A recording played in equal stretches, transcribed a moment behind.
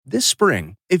This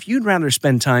spring, if you'd rather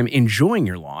spend time enjoying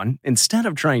your lawn instead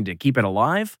of trying to keep it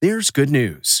alive, there's good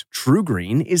news.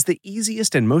 TruGreen is the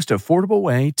easiest and most affordable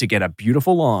way to get a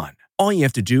beautiful lawn. All you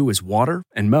have to do is water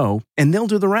and mow, and they'll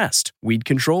do the rest. Weed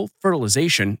control,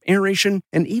 fertilization, aeration,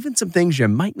 and even some things you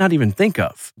might not even think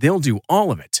of. They'll do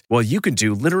all of it, while you can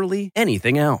do literally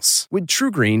anything else. With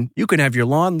TruGreen, you can have your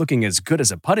lawn looking as good as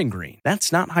a putting green.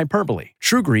 That's not hyperbole.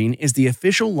 TruGreen is the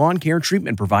official lawn care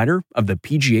treatment provider of the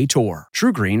PGA Tour.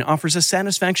 TruGreen offers a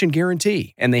satisfaction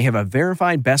guarantee, and they have a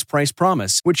verified best price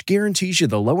promise, which guarantees you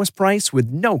the lowest price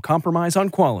with no compromise on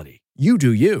quality. You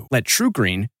do you. Let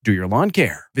TruGreen do your lawn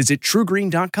care. Visit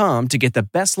TruGreen.com to get the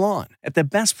best lawn at the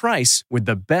best price with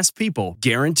the best people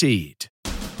guaranteed.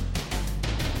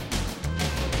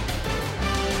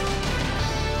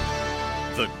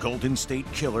 The Golden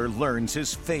State Killer learns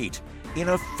his fate in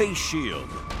a face shield.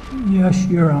 Yes,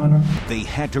 Your Honor. They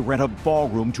had to rent a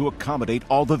ballroom to accommodate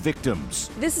all the victims.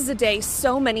 This is a day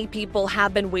so many people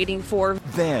have been waiting for.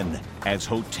 Then, as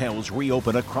hotels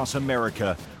reopen across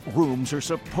America, rooms are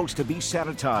supposed to be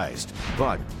sanitized.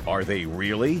 But are they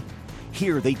really?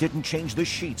 Here, they didn't change the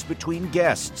sheets between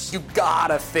guests. You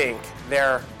gotta think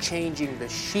they're changing the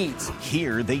sheets.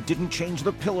 Here, they didn't change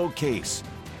the pillowcase.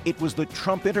 It was the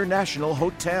Trump International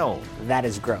Hotel. That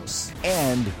is gross.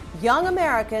 And young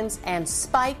Americans and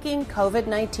spiking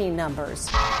COVID-19 numbers.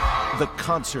 The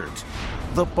concert,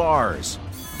 the bars,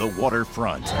 the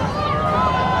waterfront.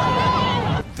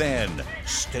 Then,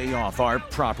 stay off our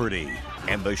property.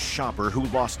 And the shopper who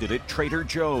lost it at Trader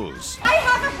Joe's. I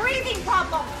have a breathing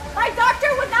problem. My doctor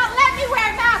would not let me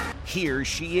wear a mask. Here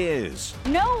she is.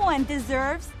 No one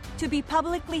deserves to be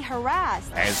publicly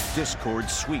harassed. As discord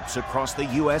sweeps across the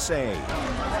USA.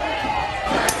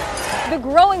 The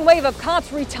growing wave of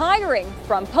cops retiring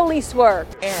from police work.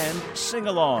 And sing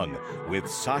along with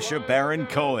Sacha Baron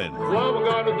Cohen. What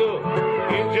we're gonna do?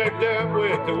 Inject them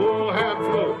with the Wuhan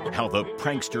flu. How the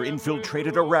prankster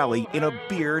infiltrated a rally in a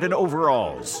beard and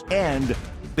overalls. And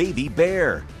Baby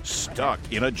Bear, stuck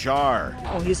in a jar.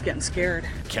 Oh, he's getting scared.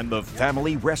 Can the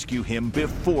family rescue him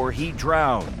before he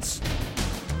drowns?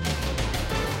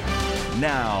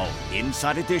 Now,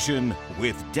 Inside Edition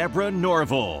with Deborah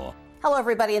Norville. Hello,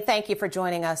 everybody, and thank you for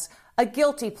joining us. A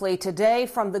guilty plea today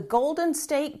from the Golden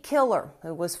State Killer,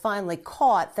 who was finally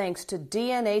caught thanks to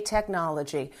DNA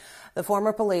technology. The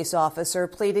former police officer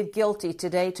pleaded guilty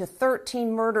today to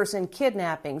 13 murders and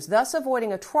kidnappings, thus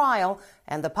avoiding a trial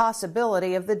and the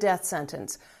possibility of the death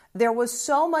sentence. There was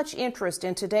so much interest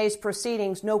in today's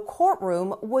proceedings, no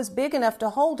courtroom was big enough to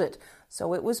hold it,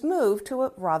 so it was moved to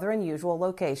a rather unusual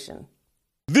location.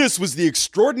 This was the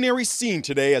extraordinary scene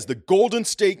today as the Golden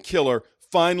State Killer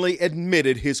finally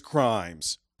admitted his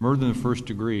crimes. Murder in the first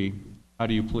degree. How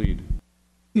do you plead?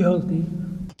 Guilty.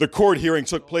 The court hearing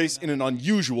took place in an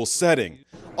unusual setting,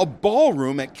 a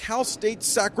ballroom at Cal State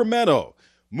Sacramento,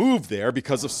 moved there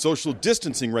because of social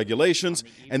distancing regulations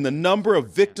and the number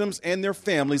of victims and their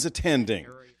families attending.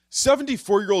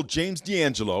 74-year-old James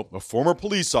D'Angelo, a former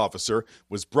police officer,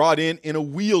 was brought in a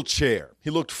wheelchair. He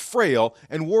looked frail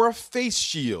and wore a face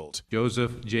shield.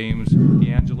 Joseph James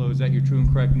D'Angelo, is that your true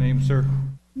and correct name, sir?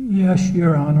 Yes,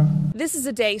 Your Honor. This is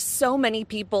a day so many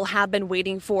people have been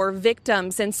waiting for.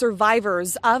 Victims and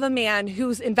survivors of a man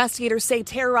whose investigators say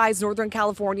terrorized Northern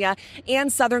California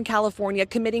and Southern California,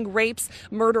 committing rapes,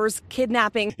 murders,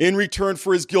 kidnapping. In return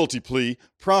for his guilty plea,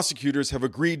 prosecutors have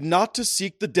agreed not to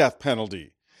seek the death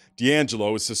penalty.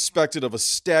 D'Angelo is suspected of a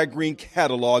staggering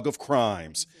catalog of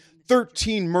crimes,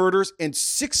 13 murders and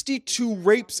 62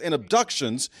 rapes and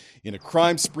abductions in a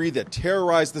crime spree that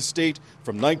terrorized the state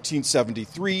from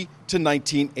 1973 to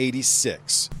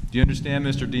 1986. Do you understand,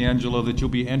 Mr. D'Angelo, that you'll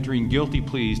be entering guilty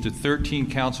pleas to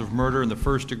 13 counts of murder in the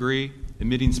first degree,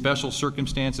 admitting special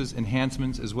circumstances,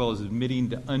 enhancements, as well as admitting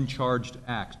to uncharged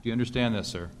acts? Do you understand that,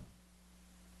 sir?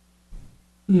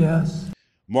 Yes.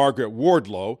 Margaret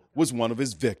Wardlow was one of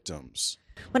his victims.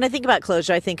 When I think about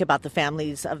closure, I think about the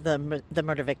families of the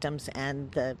murder victims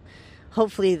and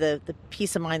hopefully the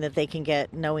peace of mind that they can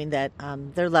get knowing that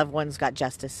their loved ones got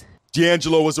justice.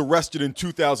 D'Angelo was arrested in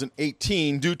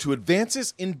 2018 due to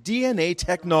advances in DNA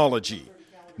technology.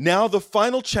 Now the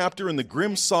final chapter in the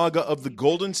grim saga of the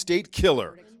Golden State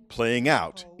Killer, playing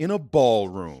out in a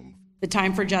ballroom. The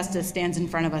time for justice stands in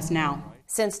front of us now.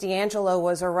 Since D'Angelo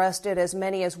was arrested, as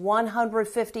many as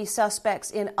 150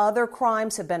 suspects in other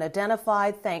crimes have been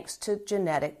identified thanks to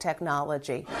genetic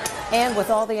technology. And with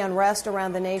all the unrest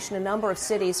around the nation, a number of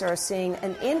cities are seeing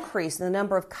an increase in the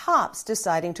number of cops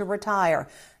deciding to retire.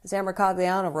 As Amber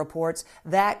Cagliano reports,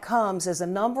 that comes as a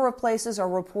number of places are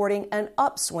reporting an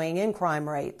upswing in crime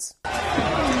rates.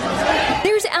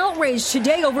 There's outrage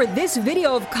today over this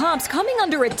video of cops coming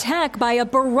under attack by a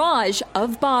barrage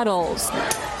of bottles.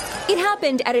 It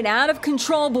happened at an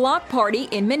out-of-control block party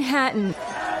in Manhattan.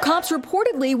 Cops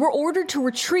reportedly were ordered to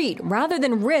retreat rather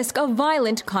than risk a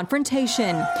violent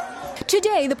confrontation.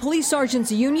 Today, the Police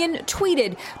Sergeants Union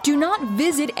tweeted, "Do not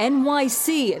visit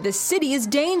NYC. The city is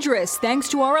dangerous thanks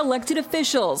to our elected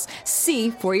officials. See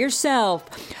for yourself."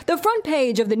 The front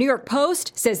page of the New York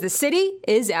Post says the city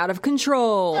is out of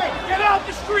control. Hey, get out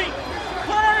the street!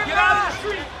 Get out of the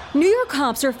street! New York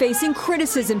cops are facing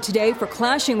criticism today for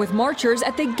clashing with marchers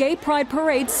at the Gay Pride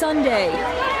Parade Sunday.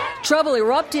 Trouble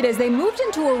erupted as they moved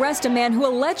in to arrest a man who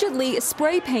allegedly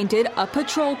spray-painted a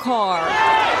patrol car.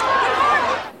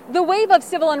 The wave of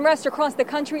civil unrest across the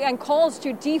country and calls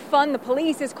to defund the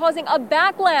police is causing a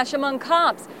backlash among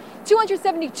cops.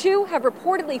 272 have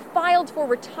reportedly filed for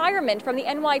retirement from the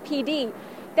NYPD.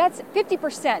 That's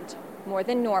 50% more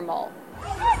than normal.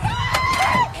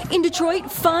 In Detroit,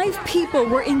 5 people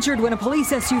were injured when a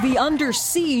police SUV under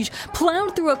siege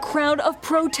plowed through a crowd of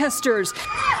protesters.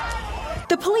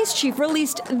 The police chief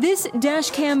released this dash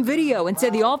cam video and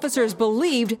said the officers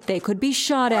believed they could be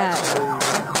shot at.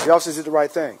 The officers did the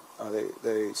right thing.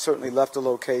 They certainly left the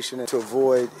location to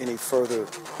avoid any further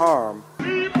harm.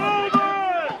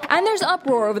 And there's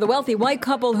uproar over the wealthy white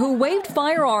couple who waved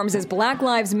firearms as Black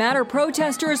Lives Matter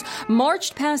protesters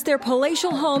marched past their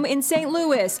palatial home in St.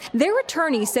 Louis. Their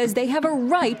attorney says they have a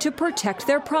right to protect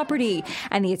their property,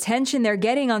 and the attention they're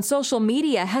getting on social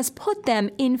media has put them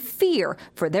in fear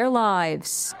for their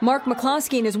lives. Mark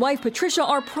McCloskey and his wife Patricia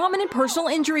are prominent personal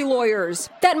injury lawyers.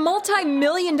 That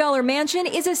multi-million-dollar mansion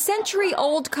is a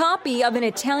century-old copy of an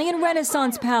Italian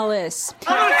Renaissance palace.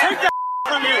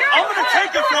 I'm gonna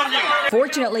take it from you.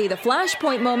 Fortunately, the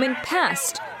flashpoint moment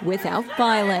passed without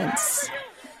violence.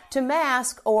 To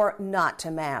mask or not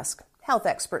to mask? Health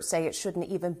experts say it shouldn't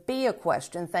even be a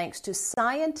question thanks to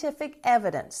scientific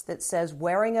evidence that says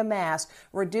wearing a mask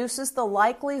reduces the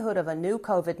likelihood of a new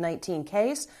COVID-19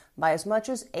 case by as much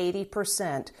as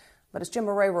 80%. But as Jim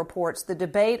Murray reports, the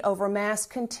debate over masks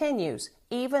continues,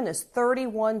 even as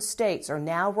 31 states are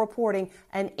now reporting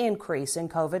an increase in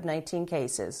COVID-19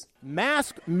 cases.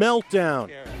 Mask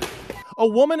meltdown. A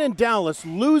woman in Dallas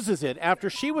loses it after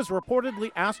she was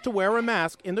reportedly asked to wear a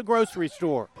mask in the grocery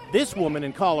store. This woman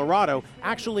in Colorado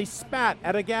actually spat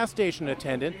at a gas station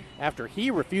attendant after he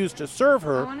refused to serve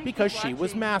her because she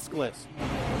was maskless.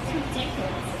 It's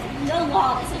ridiculous. No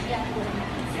law is ridiculous.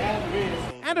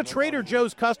 And a Trader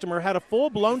Joe's customer had a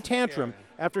full-blown tantrum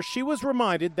after she was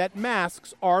reminded that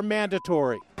masks are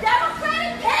mandatory.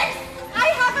 Democratic pigs! I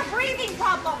have a breathing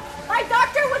problem. My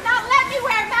doctor would not let me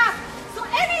wear a mask. So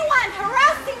anyone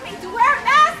harassing me to wear a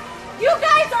mask, you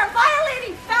guys are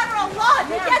violating federal law.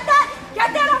 You get that?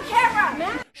 Get that on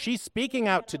camera. She's speaking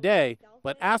out today,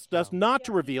 but asked us not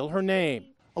to reveal her name.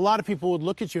 A lot of people would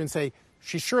look at you and say,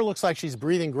 she sure looks like she's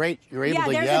breathing great. You're able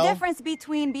to yell. Yeah, there's a difference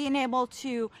between being able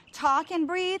to talk and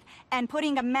breathe and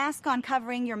putting a mask on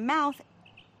covering your mouth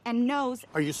and nose.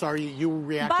 Are you sorry you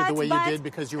reacted the way you did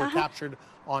because you were captured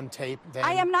on tape? Then?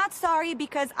 I am not sorry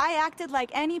because I acted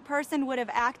like any person would have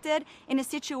acted in a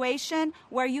situation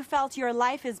where you felt your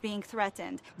life is being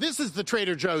threatened. This is the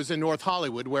Trader Joe's in North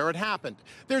Hollywood where it happened.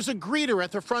 There's a greeter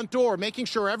at the front door making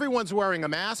sure everyone's wearing a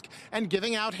mask and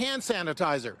giving out hand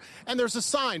sanitizer. And there's a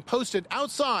sign posted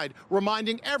outside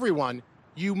reminding everyone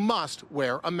you must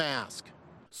wear a mask.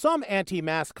 Some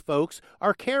anti-mask folks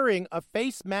are carrying a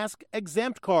face mask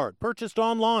exempt card purchased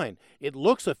online. It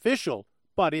looks official,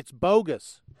 but it's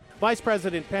bogus. Vice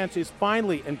President Pence is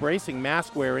finally embracing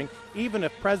mask wearing, even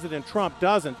if President Trump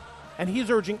doesn't, and he's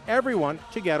urging everyone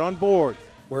to get on board.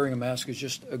 Wearing a mask is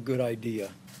just a good idea,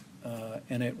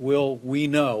 and it will, we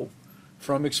know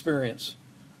from experience,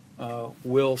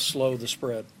 will slow the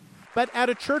spread. But at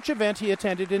a church event he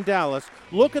attended in Dallas,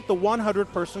 look at the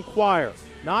 100-person choir,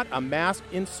 not a mask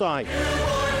in sight.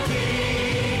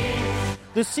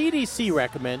 The CDC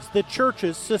recommends that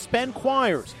churches suspend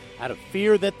choirs out of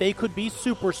fear that they could be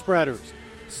super spreaders.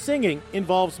 Singing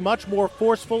involves much more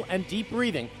forceful and deep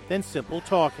breathing than simple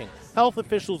talking. Health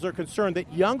officials are concerned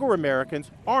that younger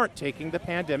Americans aren't taking the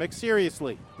pandemic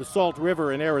seriously. The Salt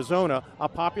River in Arizona, a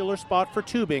popular spot for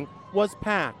tubing, was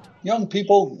packed. Young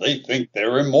people, they think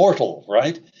they're immortal,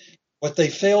 right? What they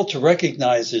fail to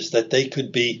recognize is that they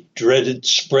could be dreaded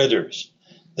spreaders.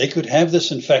 they could have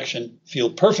this infection, feel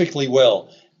perfectly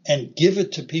well, and give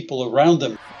it to people around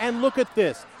them. And look at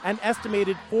this, an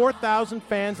estimated 4,000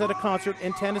 fans at a concert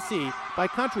in Tennessee by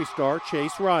country star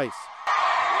Chase Rice.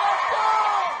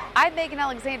 I'm Megan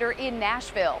Alexander in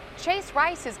Nashville. Chase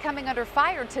Rice is coming under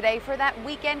fire today for that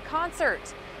weekend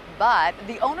concert. But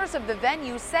the owners of the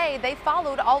venue say they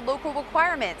followed all local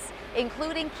requirements,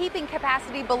 including keeping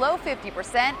capacity below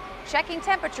 50%, checking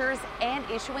temperatures, and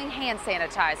issuing hand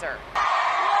sanitizer.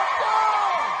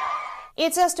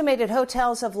 It's estimated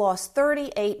hotels have lost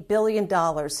 $38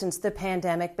 billion since the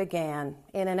pandemic began.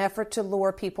 In an effort to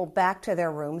lure people back to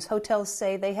their rooms, hotels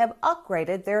say they have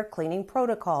upgraded their cleaning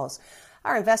protocols.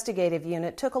 Our investigative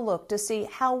unit took a look to see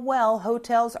how well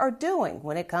hotels are doing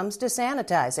when it comes to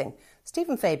sanitizing.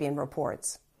 Stephen Fabian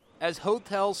reports. As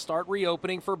hotels start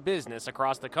reopening for business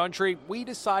across the country, we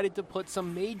decided to put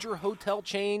some major hotel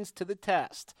chains to the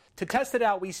test. To test it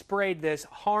out, we sprayed this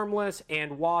harmless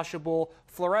and washable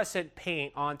fluorescent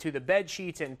paint onto the bed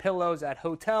sheets and pillows at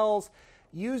hotels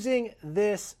using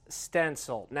this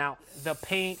stencil. Now, the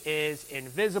paint is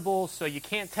invisible, so you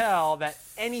can't tell that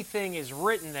anything is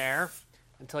written there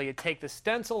until you take the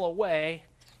stencil away,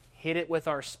 hit it with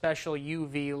our special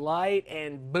UV light,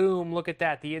 and boom, look at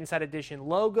that, the Inside Edition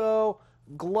logo,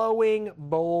 glowing,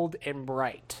 bold, and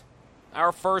bright.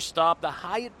 Our first stop, the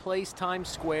Hyatt Place Times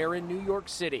Square in New York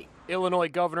City. Illinois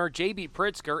Governor J.B.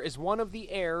 Pritzker is one of the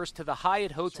heirs to the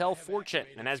Hyatt Hotel fortune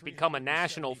and has become a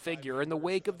national figure in the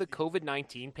wake of the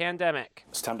COVID-19 pandemic.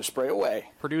 It's time to spray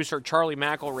away. Producer Charlie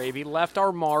McElravy left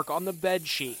our mark on the bed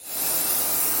sheet,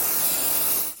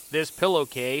 this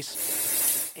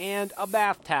pillowcase, and a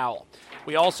bath towel.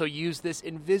 We also used this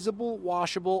invisible,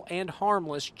 washable, and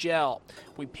harmless gel.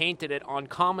 We painted it on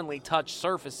commonly touched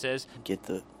surfaces. Get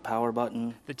the power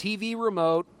button, the TV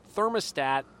remote,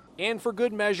 thermostat, and for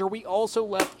good measure, we also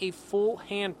left a full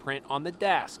handprint on the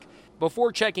desk.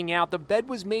 Before checking out, the bed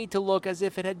was made to look as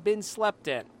if it had been slept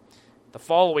in. The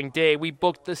following day, we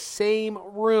booked the same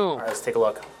room. All right, let's take a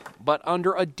look. But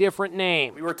under a different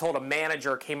name. We were told a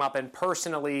manager came up and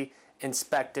personally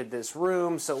inspected this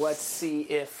room, so let's see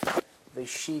if the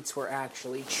sheets were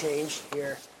actually changed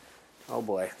here. Oh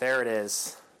boy, there it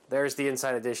is. There's the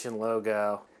Inside Edition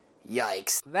logo.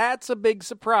 Yikes. That's a big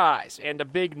surprise and a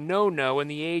big no-no in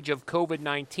the age of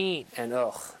COVID-19. And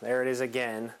there it is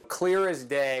again. Clear as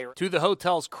day. To the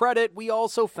hotel's credit, we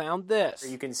also found this.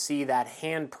 You can see that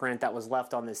handprint that was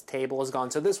left on this table is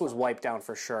gone, so this was wiped down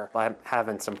for sure. I'm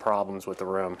having some problems with the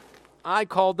room. I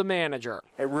called the manager.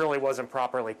 It really wasn't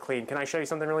properly cleaned. Can I show you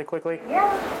something really quickly?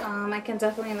 Yeah, I can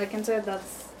definitely look into it.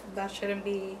 That shouldn't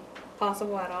be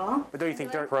possible at all. But don't you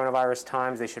think during coronavirus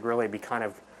times they should really be kind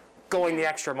of going the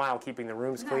extra mile keeping the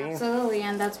rooms clean? Absolutely,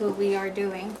 and that's what we are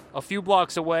doing. A few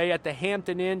blocks away at the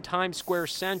Hampton Inn Times Square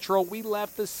Central, we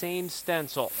left the same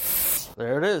stencil.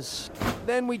 There it is.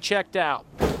 Then we checked out.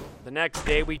 The next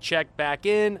day we checked back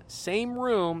in, same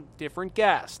room, different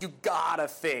guest. You gotta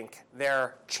think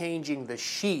they're changing the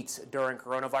sheets during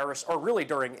coronavirus, or really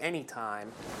during any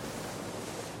time.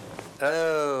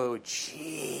 Oh,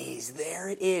 jeez, there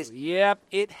it is. Yep,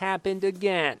 it happened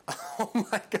again. Oh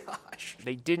my gosh.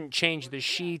 They didn't change the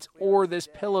sheets or this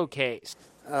pillowcase.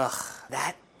 Ugh,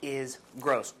 that is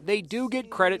gross. They do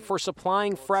get credit for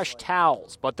supplying fresh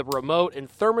towels, but the remote and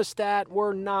thermostat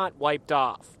were not wiped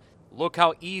off. Look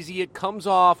how easy it comes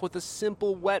off with a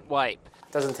simple wet wipe.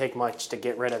 Doesn't take much to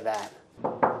get rid of that.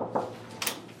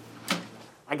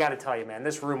 I gotta tell you, man,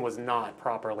 this room was not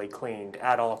properly cleaned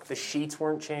at all. The sheets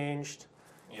weren't changed.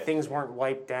 Yeah. Things weren't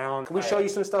wiped down. Can we show you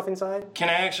some stuff inside? Can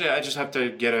I just have to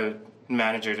get a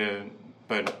manager to,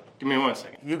 but give me 1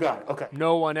 second. You got it, okay.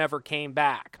 No one ever came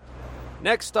back.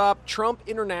 Next stop, Trump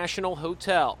International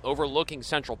Hotel, overlooking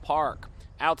Central Park.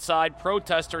 Outside,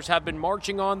 protesters have been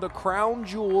marching on the crown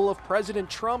jewel of President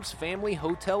Trump's family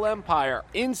hotel empire.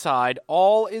 Inside,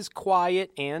 all is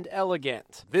quiet and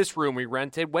elegant. This room we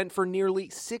rented went for nearly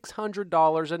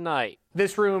 $600 a night.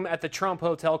 This room at the Trump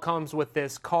Hotel comes with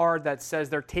this card that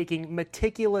says they're taking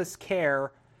meticulous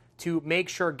care to make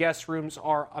sure guest rooms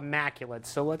are immaculate.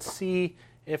 So let's see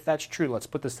if that's true. Let's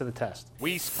put this to the test.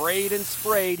 We sprayed and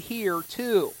sprayed here,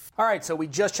 too. All right, so we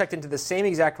just checked into the same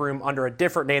exact room under a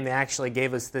different name. They actually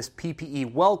gave us this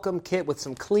PPE welcome kit with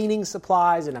some cleaning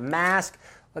supplies and a mask.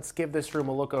 Let's give this room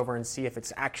a look over and see if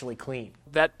it's actually clean.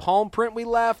 That palm print we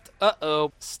left,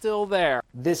 still there.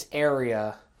 This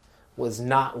area was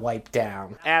not wiped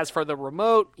down. As for the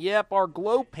remote, yep, our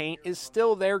glow paint is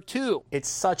still there too. It's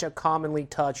such a commonly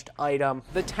touched item.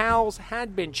 The towels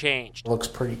had been changed. Looks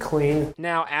pretty clean.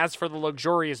 Now, as for the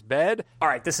luxurious bed, all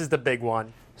right, this is the big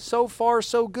one. So far,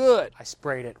 so good. I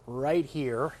sprayed it right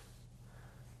here.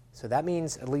 So that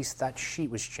means at least that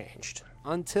sheet was changed.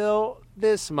 Until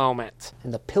this moment.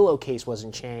 And the pillowcase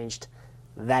wasn't changed.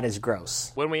 That is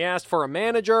gross. When we asked for a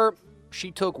manager,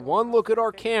 she took one look at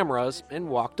our cameras and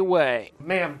walked away.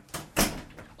 Ma'am.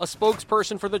 A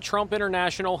spokesperson for the Trump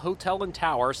International Hotel and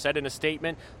Tower said in a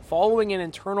statement, following an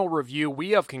internal review, we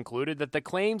have concluded that the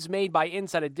claims made by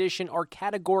Inside Edition are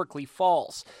categorically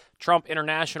false. Trump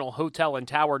International Hotel and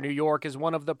Tower New York is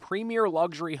one of the premier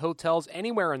luxury hotels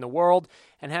anywhere in the world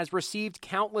and has received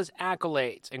countless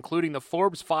accolades, including the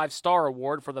Forbes 5-Star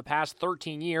Award for the past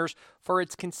 13 years for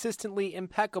its consistently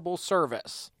impeccable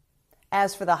service.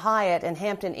 As for the Hyatt and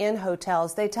Hampton Inn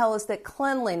hotels, they tell us that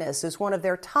cleanliness is one of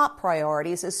their top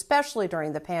priorities, especially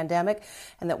during the pandemic,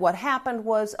 and that what happened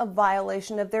was a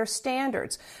violation of their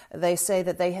standards. They say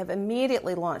that they have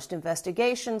immediately launched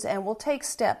investigations and will take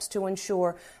steps to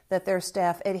ensure that their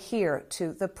staff adhere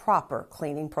to the proper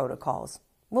cleaning protocols.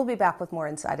 We'll be back with more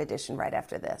Inside Edition right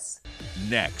after this.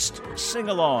 Next, sing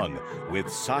along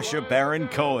with Sacha Baron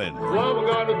Cohen. What we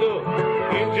gonna do?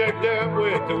 Inject them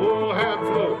with the Wuhan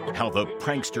flu. How the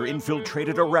prankster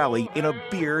infiltrated a rally in a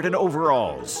beard and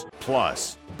overalls.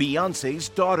 Plus, Beyonce's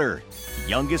daughter,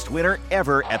 youngest winner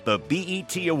ever at the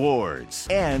BET Awards.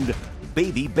 And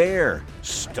Baby Bear,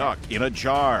 stuck in a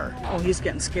jar. Oh, he's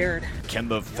getting scared. Can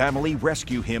the family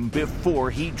rescue him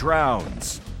before he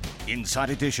drowns? Inside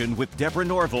Edition with Deborah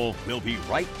Norville. We'll be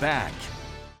right back.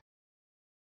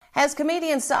 Has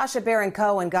comedian Sacha Baron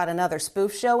Cohen got another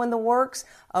spoof show in the works?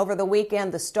 Over the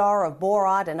weekend, the star of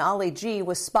Borat and Ali G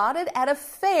was spotted at a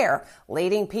fair,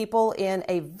 leading people in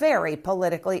a very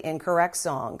politically incorrect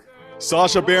song.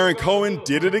 Sacha Baron Cohen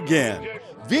did it again.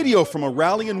 Video from a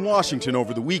rally in Washington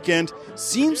over the weekend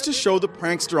seems to show the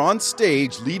prankster on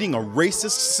stage leading a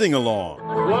racist sing-along.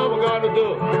 What we gonna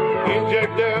do?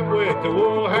 Inject them with the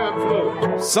Wuhan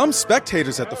flu. Some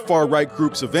spectators at the far-right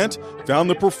group's event found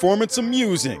the performance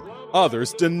amusing.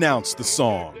 Others denounced the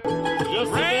song.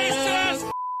 Racist!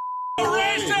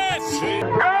 Racist!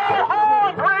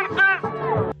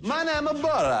 My name is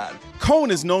Borat.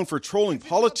 Cohen is known for trolling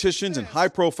politicians and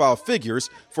high-profile figures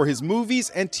for his movies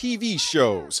and TV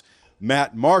shows.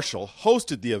 Matt Marshall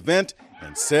hosted the event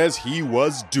and says he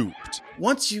was duped.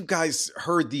 Once you guys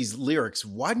heard these lyrics,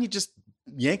 why didn't you just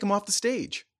yank them off the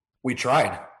stage? We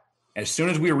tried. As soon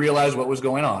as we realized what was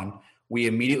going on, we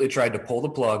immediately tried to pull the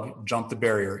plug, jump the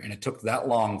barrier, and it took that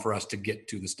long for us to get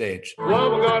to the stage.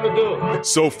 What we gonna do?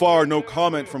 So far, no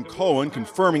comment from Cohen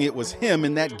confirming it was him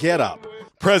in that getup.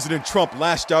 President Trump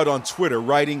lashed out on Twitter,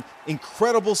 writing,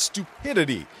 "Incredible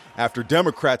stupidity," after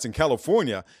Democrats in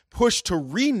California pushed to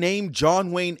rename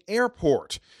John Wayne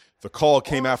Airport. The call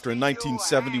came after a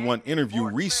 1971 interview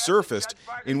resurfaced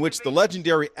in which the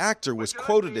legendary actor was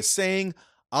quoted as saying,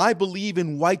 "I believe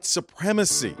in white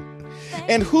supremacy."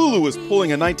 And Hulu is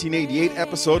pulling a 1988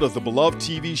 episode of the beloved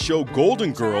TV show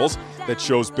Golden Girls that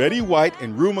shows Betty White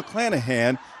and Rue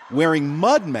McClanahan wearing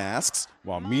mud masks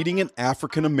while meeting an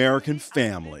African-American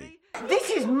family. This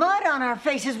is mud on our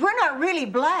faces. We're not really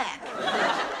black.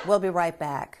 We'll be right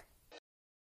back.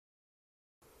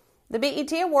 The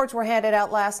BET Awards were handed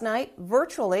out last night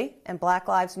virtually, and Black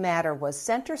Lives Matter was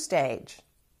center stage.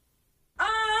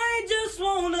 I just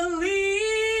want to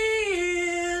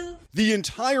live. The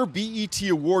entire BET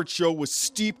Award show was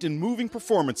steeped in moving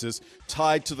performances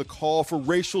tied to the call for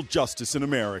racial justice in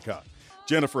America.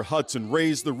 Jennifer Hudson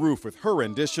raised the roof with her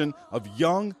rendition of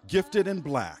Young, Gifted, and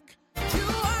Black.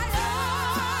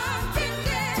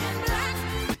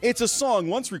 It's a song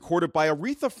once recorded by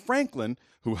Aretha Franklin,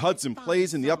 who Hudson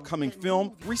plays in the upcoming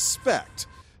film Respect.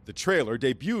 The trailer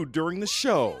debuted during the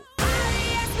show.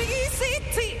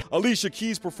 Alicia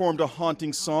Keys performed a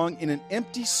haunting song in an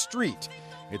empty street.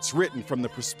 It's written from the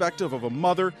perspective of a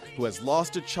mother who has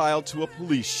lost a child to a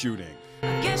police shooting.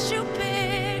 Guess you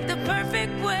picked the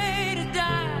perfect way to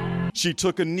die. She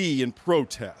took a knee in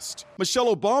protest.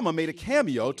 Michelle Obama made a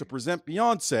cameo to present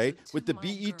Beyonce with the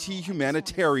BET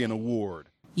Humanitarian Award.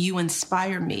 You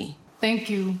inspire me. Thank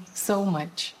you so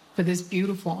much for this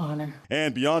beautiful honor.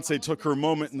 And Beyonce took her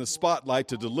moment in the spotlight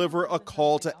to deliver a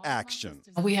call to action.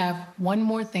 We have one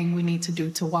more thing we need to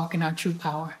do to walk in our true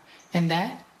power, and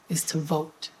that is to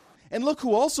vote. And look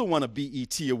who also won a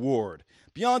BET award.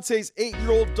 Beyonce's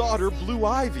 8-year-old daughter, Blue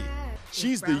Ivy.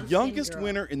 She's the youngest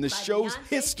winner in the show's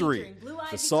history.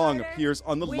 The song appears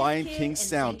on the Lion King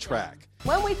soundtrack.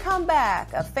 When we come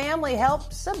back, a family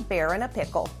helps a bear in a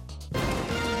pickle.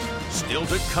 Still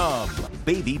to come,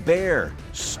 Baby Bear,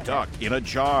 stuck in a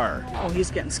jar. Oh,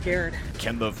 he's getting scared.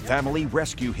 Can the family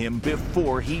rescue him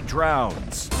before he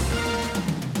drowns?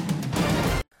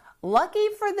 Lucky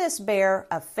for this bear,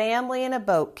 a family in a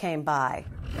boat came by.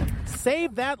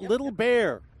 Save that little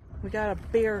bear. We got a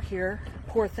bear here.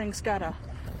 Poor thing's got a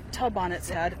tub on its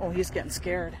head. Oh, he's getting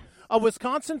scared. A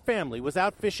Wisconsin family was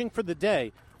out fishing for the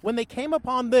day when they came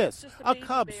upon this, a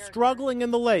cub struggling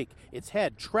in the lake, its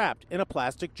head trapped in a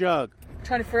plastic jug.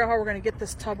 Trying to figure out how we're going to get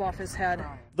this tub off his head.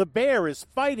 The bear is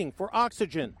fighting for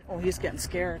oxygen. Oh, he's getting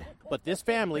scared. But this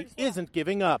family isn't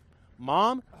giving up.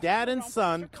 Mom, Dad, and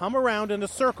son come around in a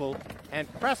circle, and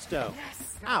presto,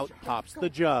 out pops the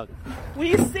jug.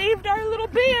 We saved our little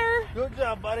bear. Good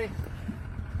job, buddy.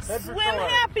 Swim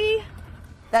happy.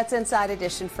 That's Inside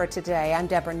Edition for today. I'm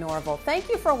Deborah Norville. Thank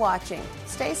you for watching.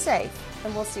 Stay safe,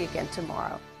 and we'll see you again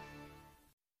tomorrow.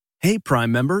 Hey,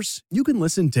 Prime members, you can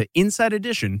listen to Inside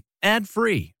Edition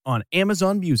ad-free on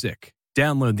Amazon Music.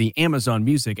 Download the Amazon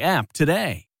Music app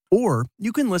today. Or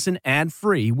you can listen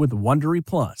ad-free with Wondery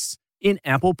Plus in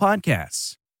Apple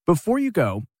Podcasts. Before you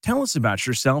go, tell us about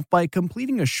yourself by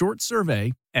completing a short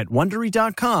survey at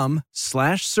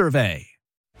Wondery.com/survey.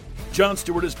 Jon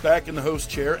Stewart is back in the host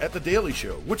chair at The Daily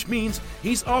Show, which means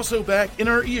he's also back in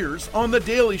our ears on The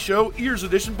Daily Show Ears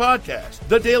Edition podcast.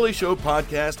 The Daily Show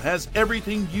podcast has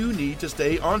everything you need to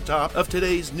stay on top of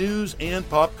today's news and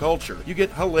pop culture. You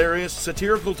get hilarious,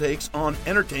 satirical takes on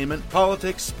entertainment,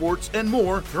 politics, sports, and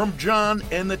more from Jon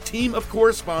and the team of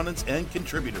correspondents and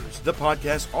contributors. The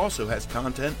podcast also has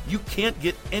content you can't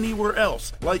get anywhere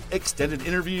else, like extended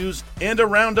interviews and a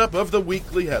roundup of the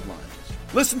weekly headlines.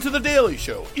 Listen to The Daily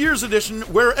Show, Ears Edition,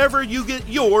 wherever you get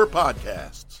your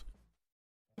podcasts.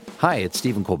 Hi, it's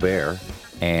Stephen Colbert,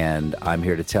 and I'm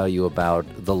here to tell you about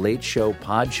The Late Show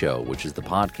Pod Show, which is the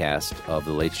podcast of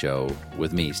The Late Show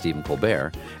with me, Stephen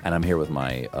Colbert, and I'm here with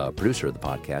my producer of the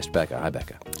podcast, Becca. Hi,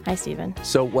 Becca. Hi, Stephen.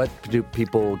 So what do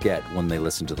people get when they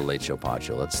listen to The Late Show Pod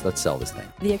Show? Let's sell this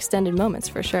thing. The extended moments,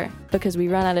 for sure, because we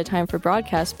run out of time for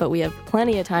broadcast, but we have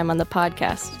plenty of time on the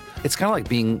podcast. It's kind of like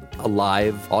being a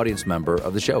live audience member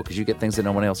of the show because you get things that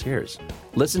no one else hears.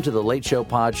 Listen to The Late Show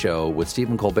Pod Show with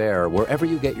Stephen Colbert wherever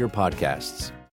you get your podcasts.